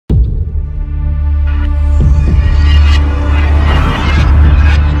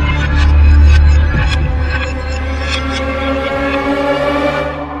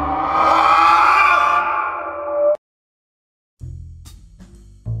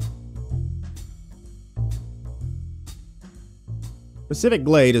Pacific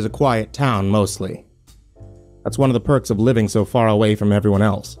Glade is a quiet town, mostly. That's one of the perks of living so far away from everyone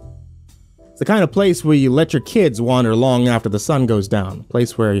else. It's the kind of place where you let your kids wander long after the sun goes down.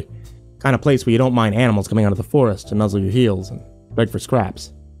 Place where you don't mind animals coming out of the forest to nuzzle your heels and beg for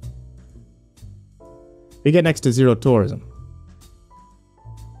scraps. We get next to zero tourism.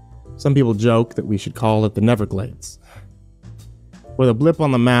 Some people joke that we should call it the Neverglades. With a blip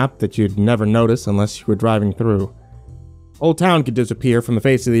on the map that you'd never notice unless you were driving through. Old town could disappear from the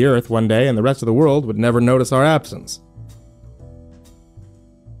face of the earth one day and the rest of the world would never notice our absence.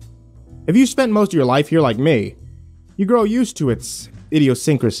 If you spent most of your life here like me, you grow used to its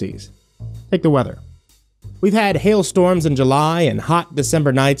idiosyncrasies. Take the weather. We've had hailstorms in July and hot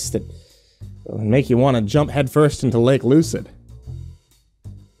December nights that make you want to jump headfirst into Lake Lucid.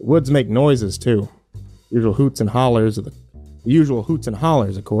 The woods make noises too. Usual hoots and hollers,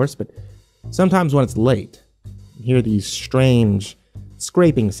 of course, but sometimes when it's late, you hear these strange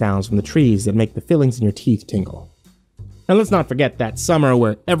scraping sounds from the trees that make the fillings in your teeth tingle. And let's not forget that summer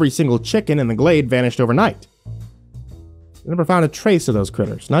where every single chicken in the glade vanished overnight. I never found a trace of those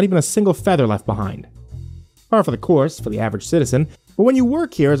critters, not even a single feather left behind. Par for the course for the average citizen, but when you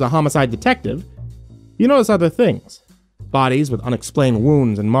work here as a homicide detective, you notice other things. Bodies with unexplained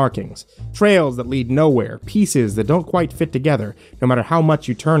wounds and markings, trails that lead nowhere, pieces that don't quite fit together, no matter how much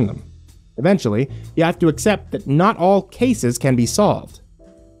you turn them. Eventually, you have to accept that not all cases can be solved.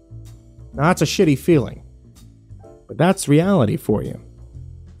 Now that's a shitty feeling, but that's reality for you.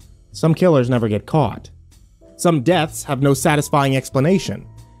 Some killers never get caught. Some deaths have no satisfying explanation.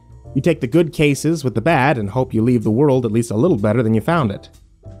 You take the good cases with the bad and hope you leave the world at least a little better than you found it.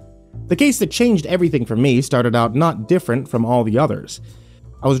 The case that changed everything for me started out not different from all the others.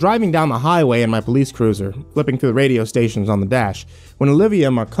 I was driving down the highway in my police cruiser, flipping through the radio stations on the dash, when Olivia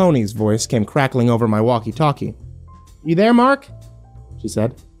Marconi's voice came crackling over my walkie-talkie. "You there, Mark?" she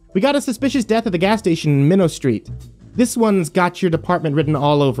said. "We got a suspicious death at the gas station in Minnow Street. This one's got your department written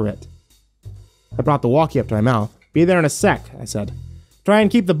all over it." I brought the walkie up to my mouth. "Be there in a sec," I said. "Try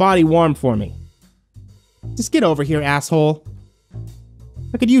and keep the body warm for me." "Just get over here, asshole."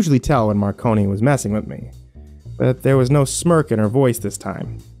 I could usually tell when Marconi was messing with me, but there was no smirk in her voice this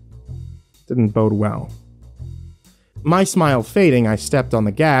time. It didn't bode well. My smile fading, I stepped on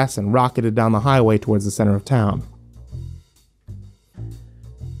the gas and rocketed down the highway towards the center of town.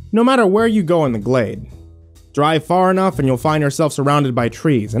 No matter where you go in the glade, drive far enough and you'll find yourself surrounded by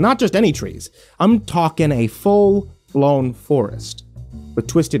trees, and not just any trees. I'm talking a full-blown forest, with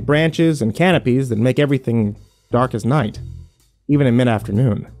twisted branches and canopies that make everything dark as night, even in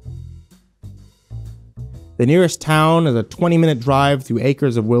mid-afternoon. The nearest town is a 20-minute drive through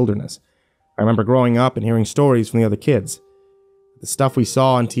acres of wilderness. I remember growing up and hearing stories from the other kids. The stuff we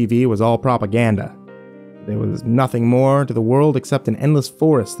saw on TV was all propaganda. There was nothing more to the world except an endless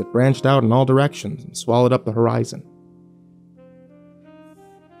forest that branched out in all directions and swallowed up the horizon.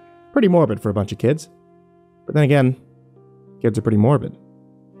 Pretty morbid for a bunch of kids. But then again, kids are pretty morbid.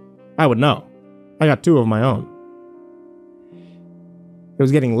 I would know. I got two of my own. It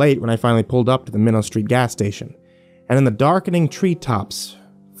was getting late when I finally pulled up to the Minnow Street gas station, and in the darkening treetops,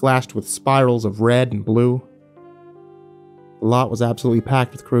 flashed with spirals of red and blue, the lot was absolutely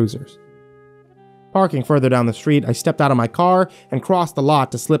packed with cruisers. Parking further down the street, I stepped out of my car and crossed the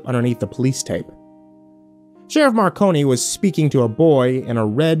lot to slip underneath the police tape. Sheriff Marconi was speaking to a boy in a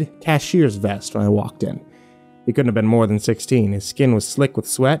red cashier's vest when I walked in. He couldn't have been more than 16. His skin was slick with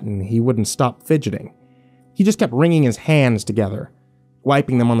sweat, and he wouldn't stop fidgeting. He just kept wringing his hands together,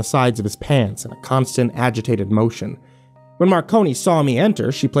 wiping them on the sides of his pants in a constant agitated motion. When Marconi saw me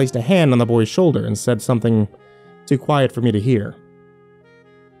enter, she placed a hand on the boy's shoulder and said something too quiet for me to hear.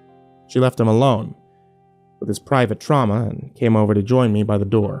 She left him alone with his private trauma and came over to join me by the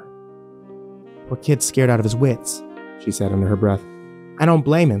door. "Poor kid's scared out of his wits," she said under her breath. "I don't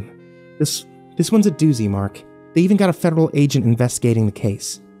blame him. This one's a doozy, Mark. They even got a federal agent investigating the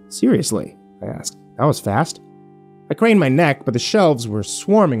case." "Seriously?" I asked. "That was fast." I craned my neck, but the shelves were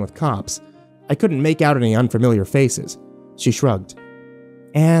swarming with cops. I couldn't make out any unfamiliar faces. She shrugged.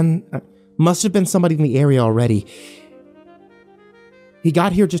 "And must have been somebody in the area already. He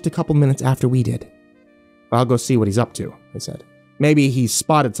got here just a couple minutes after we did." "I'll go see what he's up to," I said. "Maybe he's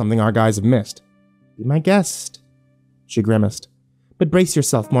spotted something our guys have missed." "Be my guest," she grimaced. "But brace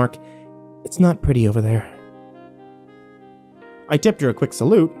yourself, Mark. It's not pretty over there." I tipped her a quick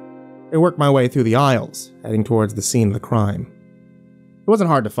salute and worked my way through the aisles, heading towards the scene of the crime. It wasn't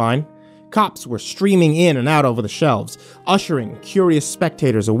hard to find. Cops were streaming in and out over the shelves, ushering curious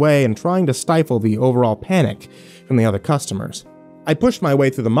spectators away and trying to stifle the overall panic from the other customers. I pushed my way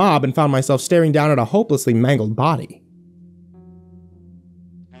through the mob and found myself staring down at a hopelessly mangled body.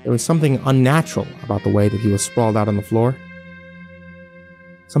 There was something unnatural about the way that he was sprawled out on the floor.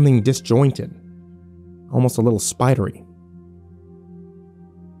 Something disjointed, almost a little spidery.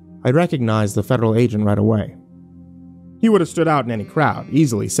 I recognized the federal agent right away. He would have stood out in any crowd,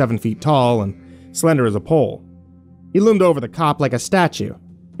 easily 7 feet tall and slender as a pole. He loomed over the cop like a statue.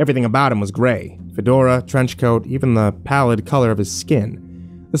 Everything about him was gray. Fedora, trench coat, even the pallid color of his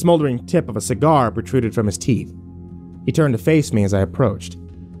skin. The smoldering tip of a cigar protruded from his teeth. He turned to face me as I approached.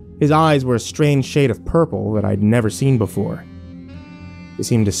 His eyes were a strange shade of purple that I'd never seen before. They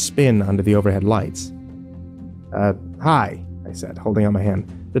seemed to spin under the overhead lights. Hi, I said, holding out my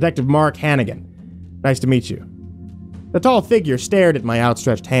hand. Detective Mark Hannigan. Nice to meet you. The tall figure stared at my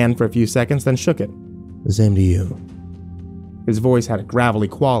outstretched hand for a few seconds, then shook it. The same to you. His voice had a gravelly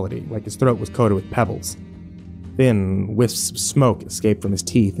quality, like his throat was coated with pebbles. Thin wisps of smoke escaped from his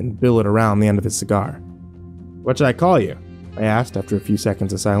teeth and billowed around the end of his cigar. What should I call you? I asked after a few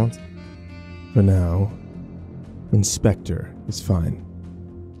seconds of silence. For now, Inspector is fine.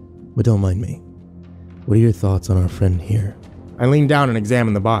 But don't mind me. What are your thoughts on our friend here? I leaned down and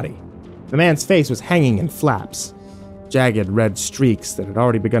examined the body. The man's face was hanging in flaps, jagged red streaks that had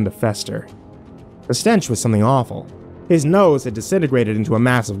already begun to fester. The stench was something awful. His nose had disintegrated into a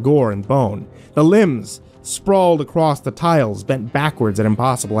mass of gore and bone. The limbs sprawled across the tiles, bent backwards at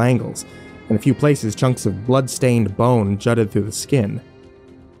impossible angles. In a few places, chunks of blood-stained bone jutted through the skin.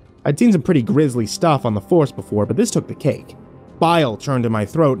 I'd seen some pretty grisly stuff on the force before, but this took the cake. Bile churned in my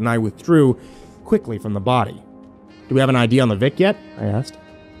throat, and I withdrew quickly from the body. Do we have an ID on the Vic yet? I asked.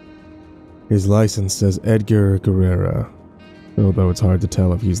 His license says Edgar Guerrera, although it's hard to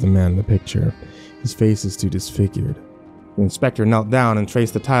tell if he's the man in the picture. His face is too disfigured. The inspector knelt down and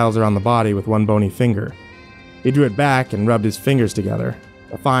traced the tiles around the body with one bony finger. He drew it back and rubbed his fingers together.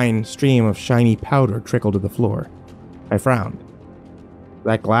 A fine stream of shiny powder trickled to the floor. I frowned.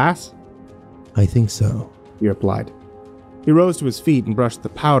 That glass? I think so, he replied. He rose to his feet and brushed the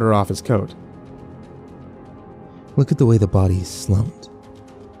powder off his coat. Look at the way the body's slumped.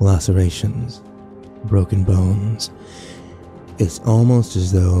 Lacerations, broken bones. It's almost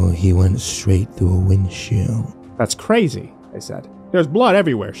as though he went straight through a windshield. That's crazy, I said. There's blood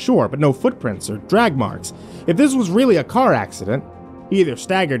everywhere, sure, but no footprints or drag marks. If this was really a car accident, he either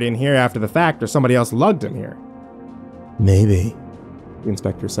staggered in here after the fact or somebody else lugged him here. Maybe, the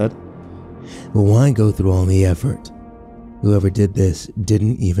inspector said. But why go through all the effort? Whoever did this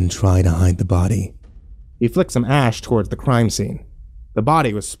didn't even try to hide the body. He flicked some ash towards the crime scene. The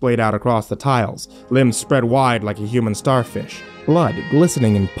body was splayed out across the tiles, limbs spread wide like a human starfish, blood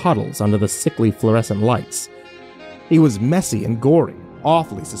glistening in puddles under the sickly fluorescent lights. He was messy and gory,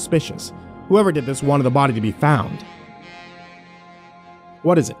 awfully suspicious. Whoever did this wanted the body to be found.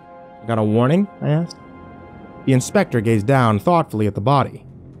 What is it? Got a warning? I asked. The inspector gazed down thoughtfully at the body.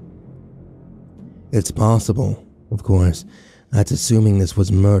 It's possible, of course. That's assuming this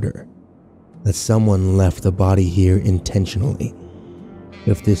was murder. That someone left the body here intentionally.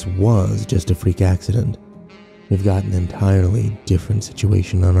 If this was just a freak accident, we've got an entirely different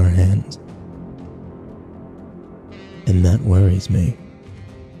situation on our hands. And that worries me.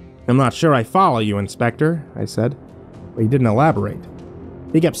 I'm not sure I follow you, Inspector, I said, but he didn't elaborate.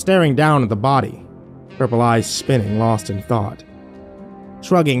 He kept staring down at the body, purple eyes spinning, lost in thought.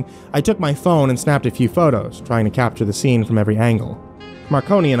 Shrugging, I took my phone and snapped a few photos, trying to capture the scene from every angle.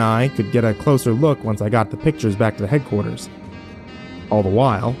 Marconi and I could get a closer look once I got the pictures back to the headquarters. All the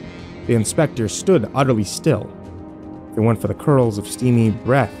while, the inspector stood utterly still. If it weren't for the curls of steamy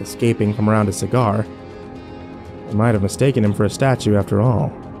breath escaping from around his cigar, I might have mistaken him for a statue after all.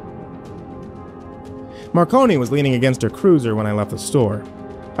 Marconi was leaning against her cruiser when I left the store.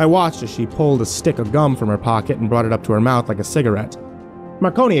 I watched as she pulled a stick of gum from her pocket and brought it up to her mouth like a cigarette.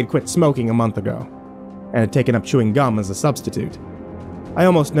 Marconi had quit smoking a month ago, and had taken up chewing gum as a substitute. I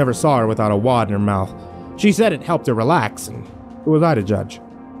almost never saw her without a wad in her mouth. She said it helped her relax, and who was I to judge?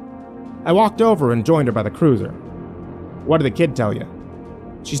 I walked over and joined her by the cruiser. What did the kid tell you?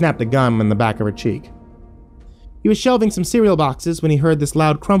 She snapped the gum in the back of her cheek. He was shelving some cereal boxes when he heard this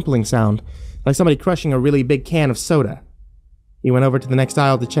loud crumpling sound, like somebody crushing a really big can of soda. He went over to the next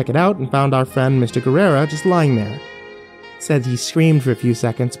aisle to check it out and found our friend Mr. Guerrera just lying there. Said he screamed for a few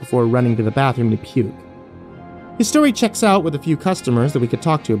seconds before running to the bathroom to puke. His story checks out with a few customers that we could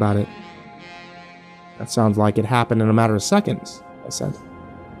talk to about it. That sounds like it happened in a matter of seconds, I said.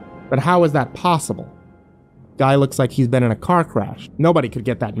 But how is that possible? Guy looks like he's been in a car crash. Nobody could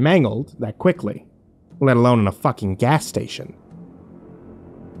get that mangled that quickly, let alone in a fucking gas station.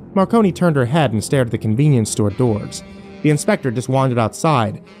 Marconi turned her head and stared at the convenience store doors. The inspector just wandered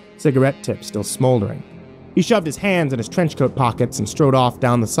outside, cigarette tip still smoldering. He shoved his hands in his trench coat pockets and strode off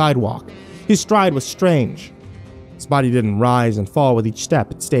down the sidewalk. His stride was strange. His body didn't rise and fall with each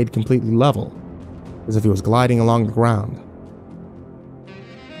step. It stayed completely level, as if he was gliding along the ground.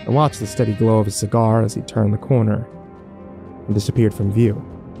 I watched the steady glow of his cigar as he turned the corner and disappeared from view.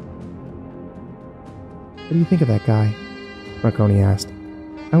 "What do you think of that guy?" Marconi asked.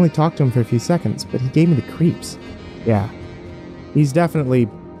 "I only talked to him for a few seconds, but he gave me the creeps." "Yeah, he's definitely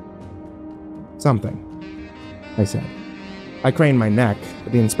something," I said. I craned my neck,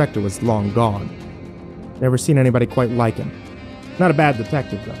 but the inspector was long gone. Never seen anybody quite like him. Not a bad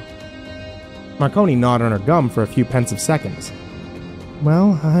detective, though. Marconi gnawed on her gum for a few pensive seconds.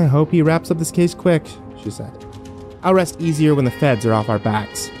 "Well, I hope he wraps up this case quick," she said. "I'll rest easier when the feds are off our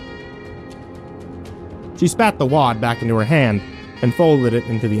backs." She spat the wad back into her hand and folded it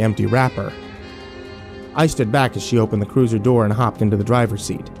into the empty wrapper. I stood back as she opened the cruiser door and hopped into the driver's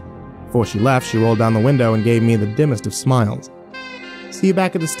seat. Before she left, she rolled down the window and gave me the dimmest of smiles. "See you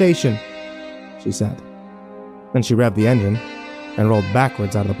back at the station," she said. Then she revved the engine and rolled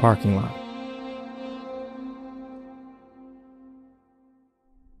backwards out of the parking lot.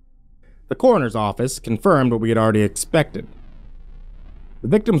 The coroner's office confirmed what we had already expected. The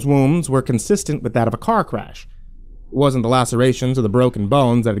victim's wounds were consistent with that of a car crash. It wasn't the lacerations or the broken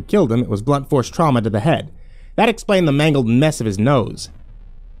bones that had killed him, it was blunt force trauma to the head. That explained the mangled mess of his nose.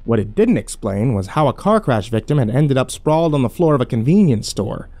 What it didn't explain was how a car crash victim had ended up sprawled on the floor of a convenience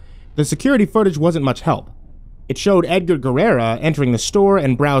store. The security footage wasn't much help. It showed Edgar Guerrera entering the store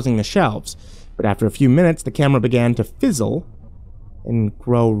and browsing the shelves, but after a few minutes the camera began to fizzle and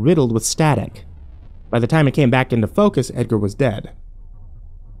grow riddled with static. By the time it came back into focus, Edgar was dead.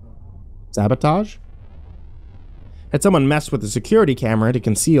 Sabotage? Had someone messed with the security camera to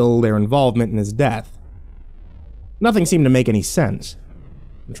conceal their involvement in his death? Nothing seemed to make any sense.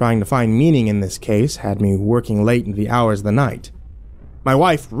 Trying to find meaning in this case had me working late into the hours of the night. My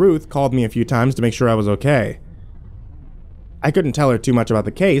wife, Ruth, called me a few times to make sure I was okay. I couldn't tell her too much about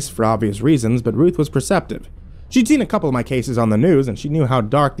the case for obvious reasons, but Ruth was perceptive. She'd seen a couple of my cases on the news, and she knew how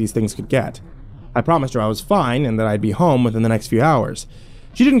dark these things could get. I promised her I was fine and that I'd be home within the next few hours.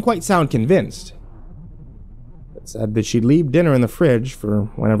 She didn't quite sound convinced, but said that she'd leave dinner in the fridge for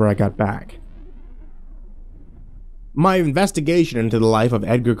whenever I got back. My investigation into the life of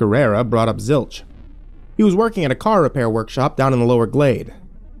Edgar Guerrera brought up zilch. He was working at a car repair workshop down in the lower Glade,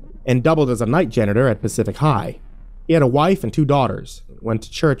 and doubled as a night janitor at Pacific High. He had a wife and 2 daughters, and went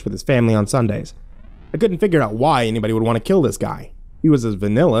to church with his family on Sundays. I couldn't figure out why anybody would want to kill this guy. He was as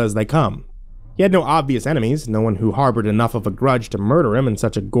vanilla as they come. He had no obvious enemies, no one who harbored enough of a grudge to murder him in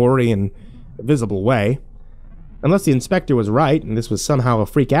such a gory and visible way. Unless the inspector was right, and this was somehow a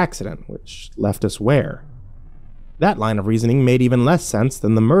freak accident, which left us where? That line of reasoning made even less sense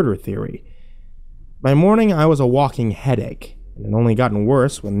than the murder theory. By morning, I was a walking headache, and it had only gotten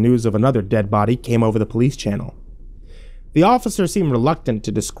worse when news of another dead body came over the police channel. The officer seemed reluctant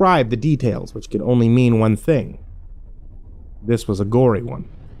to describe the details, which could only mean one thing. This was a gory one.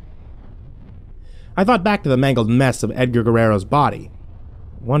 I thought back to the mangled mess of Edgar Guerrero's body.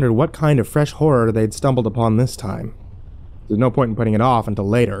 Wondered what kind of fresh horror they'd stumbled upon this time. There's no point in putting it off until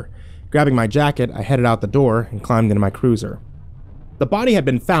later. Grabbing my jacket, I headed out the door and climbed into my cruiser. The body had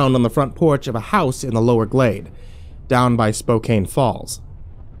been found on the front porch of a house in the lower Glade, down by Spokane Falls.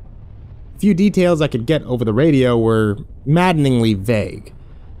 Few details I could get over the radio were maddeningly vague.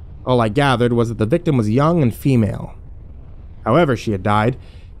 All I gathered was that the victim was young and female. However she had died,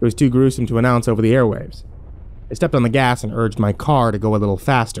 it was too gruesome to announce over the airwaves. I stepped on the gas and urged my car to go a little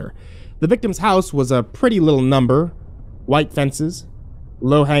faster. The victim's house was a pretty little number, white fences,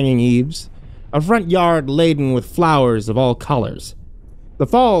 low-hanging eaves, a front yard laden with flowers of all colors. The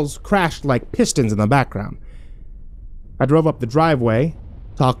falls crashed like pistons in the background. I drove up the driveway,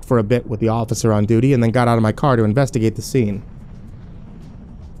 talked for a bit with the officer on duty, and then got out of my car to investigate the scene.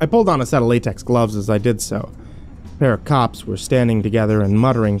 I pulled on a set of latex gloves as I did so. A pair of cops were standing together and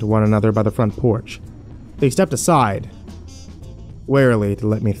muttering to one another by the front porch. They stepped aside, warily, to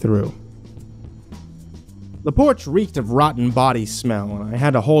let me through. The porch reeked of rotten body smell, and I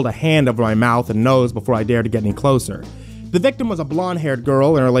had to hold a hand over my mouth and nose before I dared to get any closer. The victim was a blonde-haired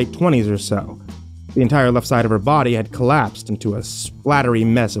girl in her late 20s or so. The entire left side of her body had collapsed into a splattery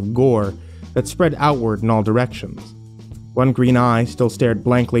mess of gore that spread outward in all directions. One green eye still stared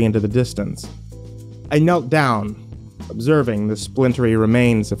blankly into the distance. I knelt down, observing the splintery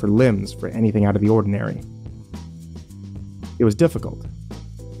remains of her limbs for anything out of the ordinary. It was difficult.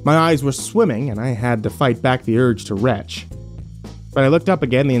 My eyes were swimming, and I had to fight back the urge to retch. When I looked up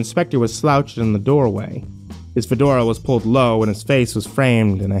again, the inspector was slouched in the doorway. His fedora was pulled low, and his face was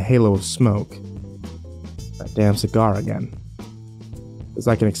framed in a halo of smoke. That damn cigar again. It was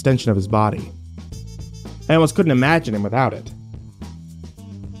like an extension of his body. I almost couldn't imagine him without it.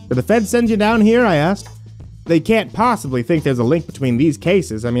 "Did the Fed send you down here?" I asked. "They can't possibly think there's a link between these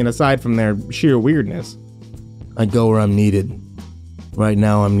cases, I mean, aside from their sheer weirdness." "I'd go where I'm needed. Right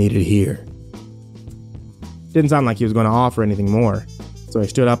now, I'm needed here." Didn't sound like he was going to offer anything more, so I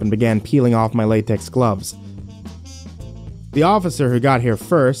stood up and began peeling off my latex gloves. The officer who got here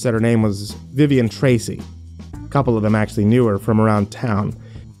first said her name was Vivian Tracy. A couple of them actually knew her from around town.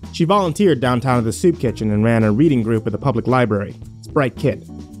 She volunteered downtown at the soup kitchen and ran a reading group at the public library. It's a bright kid.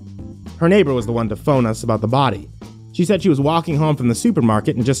 Her neighbor was the one to phone us about the body. She said she was walking home from the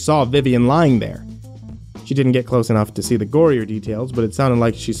supermarket and just saw Vivian lying there. She didn't get close enough to see the gorier details, but it sounded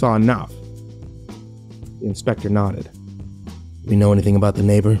like she saw enough. The inspector nodded. "We know anything about the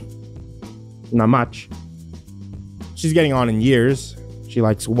neighbor?" "Not much. She's getting on in years. She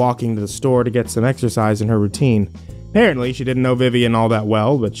likes walking to the store to get some exercise in her routine. Apparently, she didn't know Vivian all that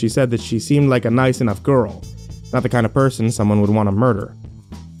well, but she said that she seemed like a nice enough girl. Not the kind of person someone would want to murder."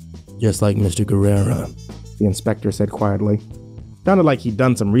 "Just like Mr. Guerrera," the inspector said quietly. Sounded like he'd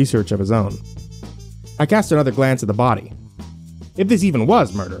done some research of his own. I cast another glance at the body. "If this even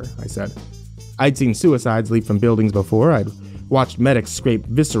was murder," I said. I'd seen suicides leap from buildings before. I'd watched medics scrape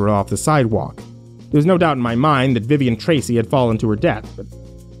viscera off the sidewalk. There was no doubt in my mind that Vivian Tracy had fallen to her death, but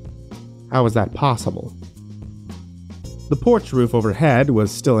how was that possible? The porch roof overhead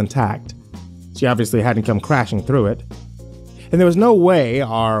was still intact. She obviously hadn't come crashing through it. And there was no way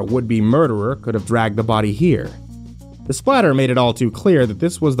our would-be murderer could have dragged the body here. The splatter made it all too clear that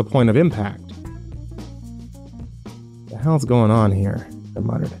this was the point of impact. "The hell's going on here?" I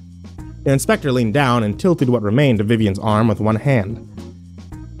muttered. The inspector leaned down and tilted what remained of Vivian's arm with one hand.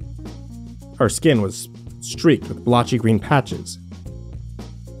 Her skin was streaked with blotchy green patches.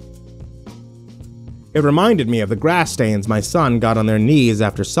 It reminded me of the grass stains my son got on their knees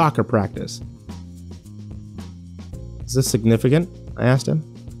after soccer practice. "Is this significant?" I asked him.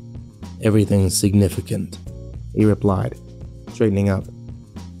 "Everything's significant," he replied, straightening up.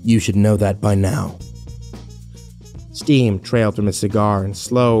 "You should know that by now." Steam trailed from his cigar in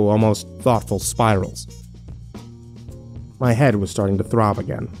slow, almost thoughtful spirals. My head was starting to throb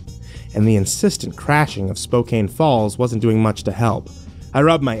again, and the insistent crashing of Spokane Falls wasn't doing much to help. I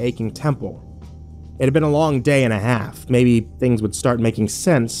rubbed my aching temple. It had been a long day and a half. Maybe things would start making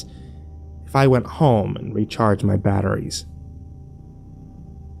sense if I went home and recharged my batteries.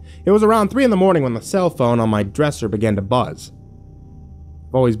 It was around 3 a.m. when the cell phone on my dresser began to buzz.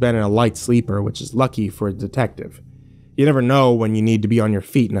 I've always been a light sleeper, which is lucky for a detective. You never know when you need to be on your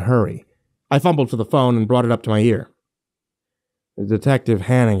feet in a hurry. I fumbled for the phone and brought it up to my ear. "Detective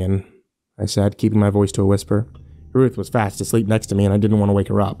Hannigan," I said, keeping my voice to a whisper. Ruth was fast asleep next to me and I didn't want to wake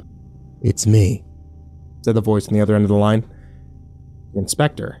her up. "It's me," said the voice on the other end of the line. The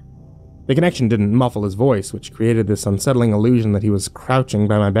inspector. The connection didn't muffle his voice, which created this unsettling illusion that he was crouching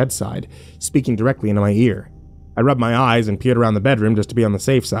by my bedside, speaking directly into my ear. I rubbed my eyes and peered around the bedroom just to be on the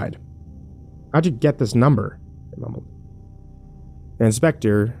safe side. "How'd you get this number?" I mumbled. The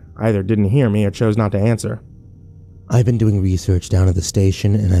inspector either didn't hear me or chose not to answer. "I've been doing research down at the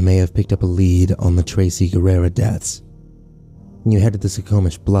station, and I may have picked up a lead on the Tracy Guerrera deaths. Can you head to the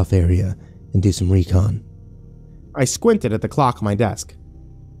Suquamish Bluff area and do some recon?" I squinted at the clock on my desk.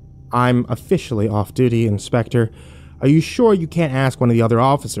 "I'm officially off duty, Inspector. Are you sure you can't ask one of the other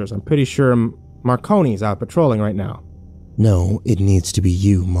officers? I'm pretty sure Marconi's out patrolling right now." "No, it needs to be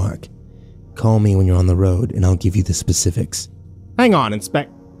you, Mark. Call me when you're on the road, and I'll give you the specifics." "Hang on,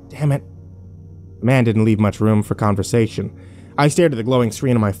 Damn it." The man didn't leave much room for conversation. I stared at the glowing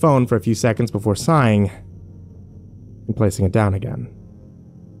screen on my phone for a few seconds before sighing and placing it down again.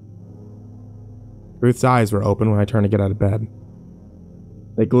 Ruth's eyes were open when I turned to get out of bed.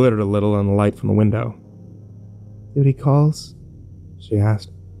 They glittered a little in the light from the window. "Duty calls?" she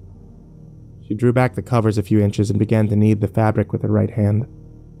asked. She drew back the covers a few inches and began to knead the fabric with her right hand.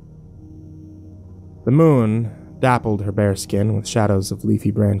 The moon dappled her bare skin with shadows of leafy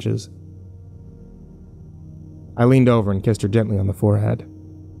branches. I leaned over and kissed her gently on the forehead.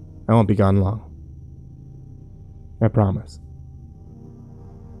 "I won't be gone long. I promise."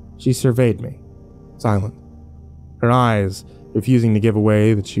 She surveyed me, silent, her eyes refusing to give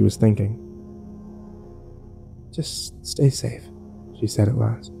away that she was thinking. "Just stay safe," she said at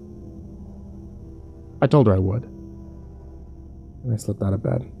last. I told her I would, and I slipped out of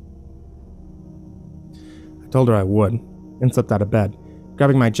bed.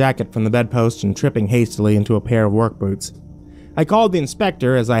 Grabbing my jacket from the bedpost and tripping hastily into a pair of work boots. I called the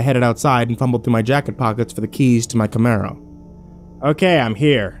inspector as I headed outside and fumbled through my jacket pockets for the keys to my Camaro. "Okay, I'm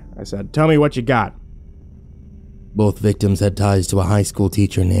here," I said. "Tell me what you got." Both victims had ties to a high school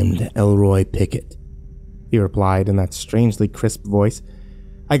teacher named Elroy Pickett, he replied in that strangely crisp voice.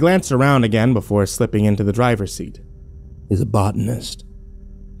 I glanced around again before slipping into the driver's seat. He's a botanist.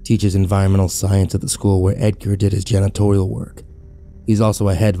 Teaches environmental science at the school where Edgar did his janitorial work. He's also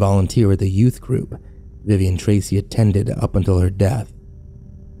a head volunteer at the youth group Vivian Tracy attended up until her death.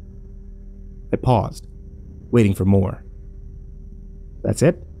 I paused, waiting for more. That's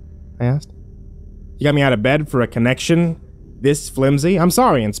it? I asked. You got me out of bed for a connection this flimsy? I'm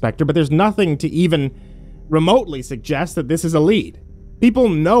sorry, Inspector, but there's nothing to even remotely suggest that this is a lead. People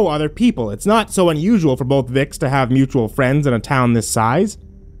know other people. It's not so unusual for both Vicks to have mutual friends in a town this size.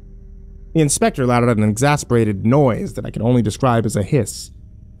 The inspector let out an exasperated noise that I can only describe as a hiss.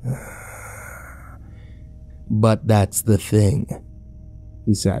 But that's the thing,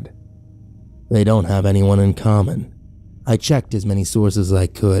 he said. They don't have anyone in common. I checked as many sources as I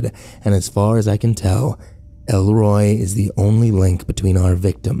could, and as far as I can tell, Elroy is the only link between our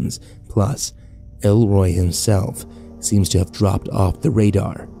victims. Plus, Elroy himself seems to have dropped off the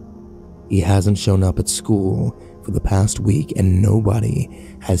radar. He hasn't shown up at school for the past week, and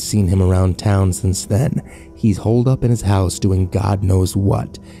nobody has seen him around town since then. He's holed up in his house doing God knows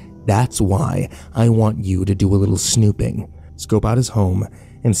what. That's why I want you to do a little snooping. Scope out his home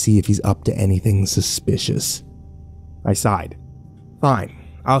and see if he's up to anything suspicious. I sighed. Fine,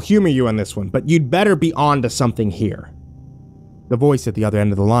 I'll humor you on this one, but you'd better be on to something here. The voice at the other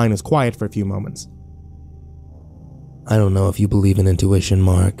end of the line is quiet for a few moments. I don't know if you believe in intuition,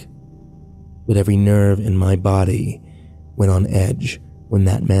 Mark, but every nerve in my body went on edge when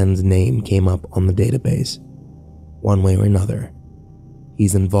that man's name came up on the database. One way or another,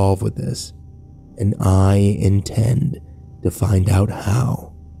 he's involved with this, and I intend to find out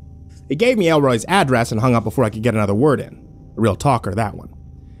how. He gave me Elroy's address and hung up before I could get another word in. A real talker, that one.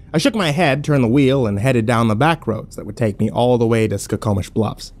 I shook my head, turned the wheel, and headed down the back roads that would take me all the way to Skokomish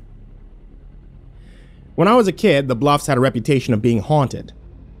Bluffs. When I was a kid, the Bluffs had a reputation of being haunted.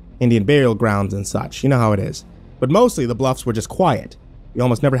 Indian burial grounds and such, you know how it is. But mostly the Bluffs were just quiet. We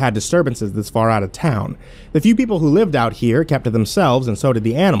almost never had disturbances this far out of town. The few people who lived out here kept to themselves, and so did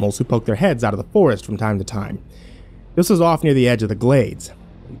the animals who poked their heads out of the forest from time to time. This was off near the edge of the glades.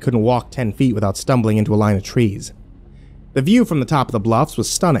 You couldn't walk 10 feet without stumbling into a line of trees. The view from the top of the bluffs was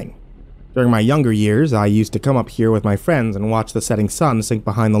stunning. During my younger years, I used to come up here with my friends and watch the setting sun sink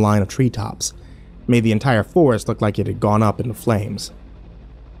behind the line of treetops. It made the entire forest look like it had gone up into flames.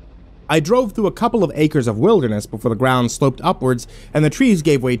 I drove through a couple of acres of wilderness before the ground sloped upwards and the trees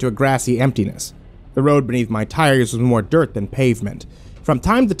gave way to a grassy emptiness. The road beneath my tires was more dirt than pavement. From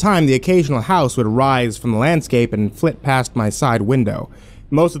time to time, the occasional house would rise from the landscape and flit past my side window.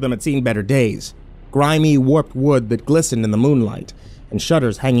 Most of them had seen better days. Grimy, warped wood that glistened in the moonlight, and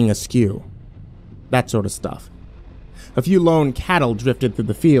shutters hanging askew. That sort of stuff. A few lone cattle drifted through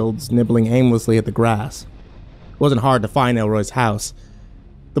the fields, nibbling aimlessly at the grass. It wasn't hard to find Elroy's house.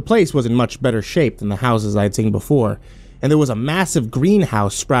 The place was in much better shape than the houses I had seen before, and there was a massive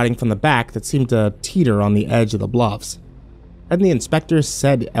greenhouse sprouting from the back that seemed to teeter on the edge of the bluffs. Hadn't the inspector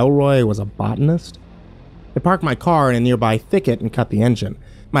said Elroy was a botanist? I parked my car in a nearby thicket and cut the engine.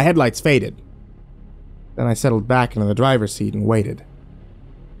 My headlights faded. Then I settled back into the driver's seat and waited.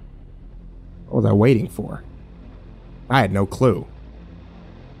 What was I waiting for? I had no clue.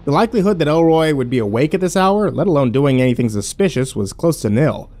 The likelihood that Elroy would be awake at this hour, let alone doing anything suspicious, was close to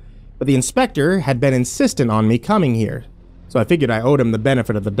nil. But the inspector had been insistent on me coming here, so I figured I owed him the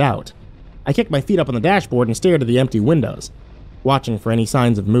benefit of the doubt. I kicked my feet up on the dashboard and stared at the empty windows, watching for any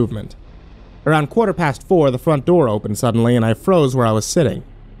signs of movement. Around 4:15, the front door opened suddenly, and I froze where I was sitting.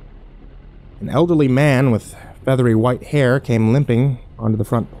 An elderly man with feathery white hair came limping onto the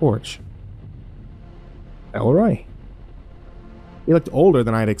front porch. Elroy? He looked older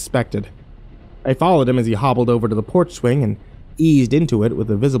than I had expected. I followed him as he hobbled over to the porch swing and eased into it with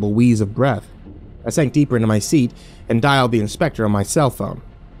a visible wheeze of breath. I sank deeper into my seat and dialed the inspector on my cell phone.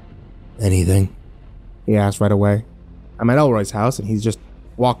 Anything? He asked right away. I'm at Elroy's house, and he's just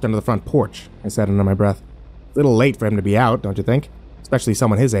walked onto the front porch, I said under my breath. A little late for him to be out, don't you think? Especially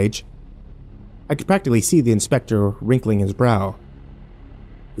someone his age. I could practically see the inspector wrinkling his brow.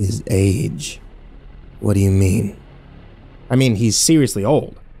 His age? What do you mean? I mean, he's seriously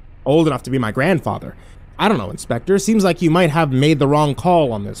old. Old enough to be my grandfather. I don't know, Inspector. Seems like you might have made the wrong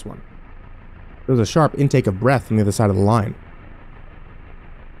call on this one. There was a sharp intake of breath from the other side of the line.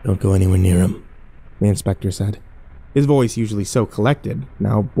 Don't go anywhere near him, the inspector said. His voice, usually so collected,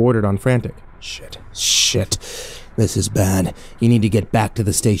 now bordered on frantic. Shit. This is bad. You need to get back to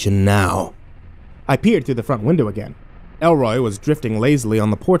the station now. I peered through the front window again. Elroy was drifting lazily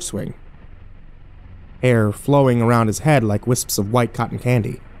on the porch swing. hair flowing around his head like wisps of white cotton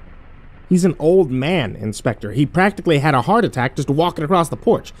candy. He's an old man, Inspector. He practically had a heart attack just walking across the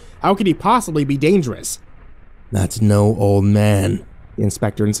porch. How could he possibly be dangerous? That's no old man, The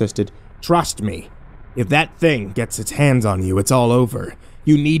inspector insisted. Trust me. If that thing gets its hands on you, it's all over.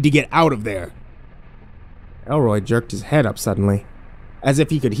 You need to get out of there. Elroy jerked his head up suddenly, as if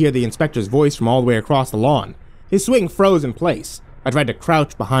he could hear the inspector's voice from all the way across the lawn. His swing froze in place. I tried to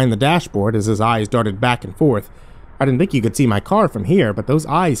crouch behind the dashboard as his eyes darted back and forth. I didn't think you could see my car from here, but those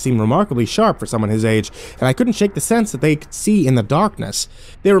eyes seemed remarkably sharp for someone his age, and I couldn't shake the sense that they could see in the darkness.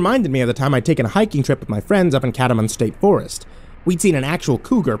 They reminded me of the time I'd taken a hiking trip with my friends up in Catamount State Forest. We'd seen an actual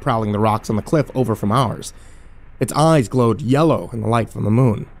cougar prowling the rocks on the cliff over from ours. Its eyes glowed yellow in the light from the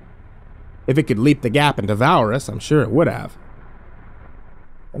moon. If it could leap the gap and devour us, I'm sure it would have.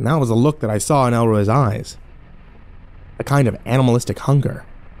 And that was the look that I saw in Elroy's eyes. A kind of animalistic hunger.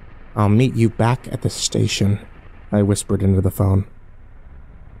 I'll meet you back at the station, I whispered into the phone.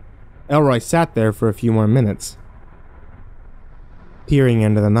 Elroy sat there for a few more minutes, peering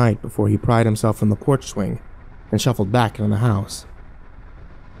into the night before he pried himself from the porch swing and shuffled back into the house.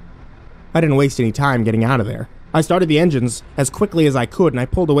 I didn't waste any time getting out of there. I started the engines as quickly as I could, and I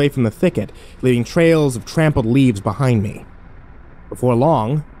pulled away from the thicket, leaving trails of trampled leaves behind me. Before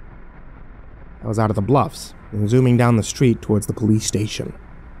long, I was out of the bluffs and zooming down the street towards the police station.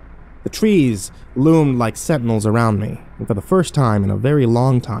 The trees loomed like sentinels around me, and for the first time in a very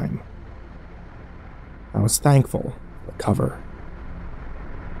long time, I was thankful for cover.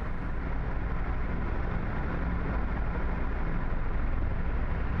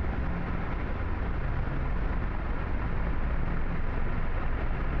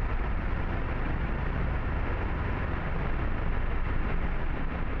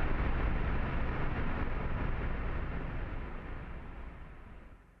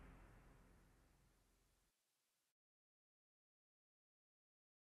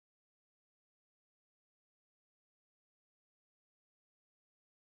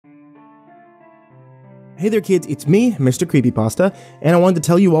 Hey there kids, it's me, MrCreepyPasta, and I wanted to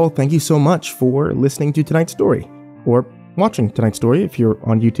tell you all thank you so much for listening to tonight's story, or watching tonight's story if you're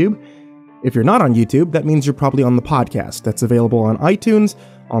on YouTube. If you're not on YouTube, that means you're probably on the podcast that's available on iTunes,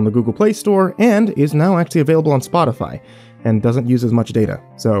 on the Google Play Store, and is now actually available on Spotify, and doesn't use as much data.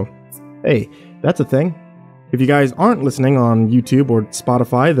 So, hey, that's a thing. If you guys aren't listening on YouTube or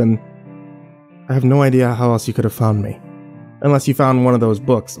Spotify, then I have no idea how else you could have found me. Unless you found one of those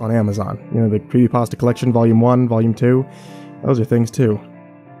books on Amazon. You know, the Creepypasta Collection, Volume 1, Volume 2. Those are things too.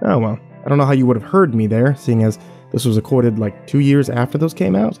 Oh well, I don't know how you would have heard me there, seeing as this was recorded like 2 years after those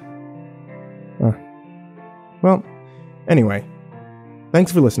came out. Well, anyway.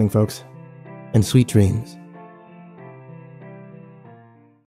 Thanks for listening, folks. And sweet dreams.